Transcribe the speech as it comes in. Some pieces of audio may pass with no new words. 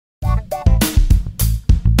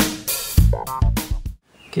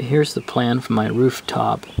Okay, here's the plan for my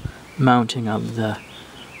rooftop mounting of the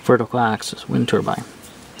vertical axis wind turbine.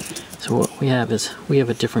 So what we have is, we have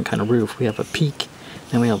a different kind of roof. We have a peak,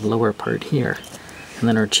 and we have a lower part here. And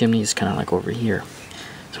then our chimney is kind of like over here.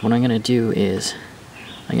 So what I'm going to do is,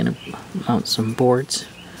 I'm going to mount some boards,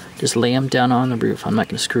 just lay them down on the roof. I'm not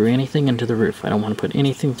going to screw anything into the roof. I don't want to put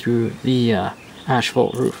anything through the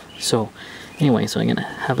asphalt roof. So anyway, so I'm going to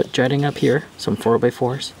have it jutting up here, some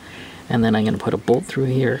 4x4s. And then I'm going to put a bolt through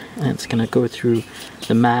here, and it's going to go through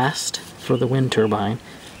the mast for the wind turbine.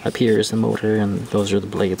 Up here is the motor, and those are the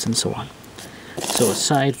blades and so on. So a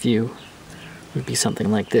side view would be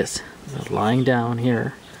something like this. Lying down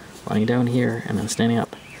here, and then standing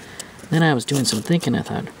up. Then I was doing some thinking. I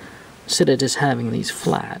thought, instead of just having these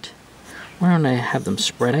flat, why don't I have them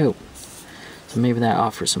spread out? So maybe that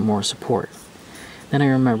offers some more support. Then I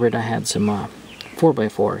remembered I had some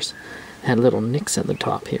 4x4s. They had little nicks at the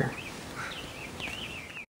top here.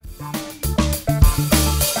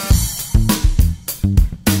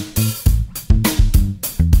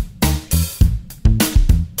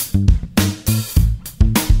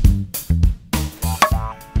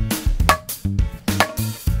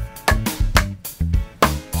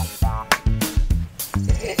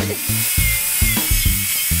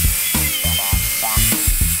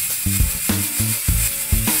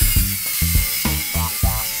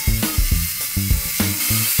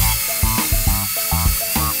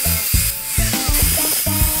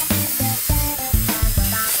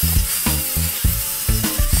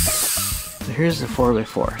 Here's the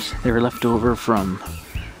 4x4s. They were left over from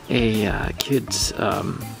a kid's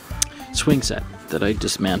swing set that I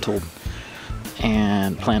dismantled,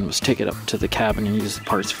 and plan was to take it up to the cabin and use the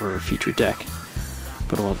parts for a future deck.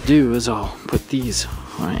 But what I'll do is I'll put these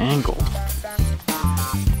on an angle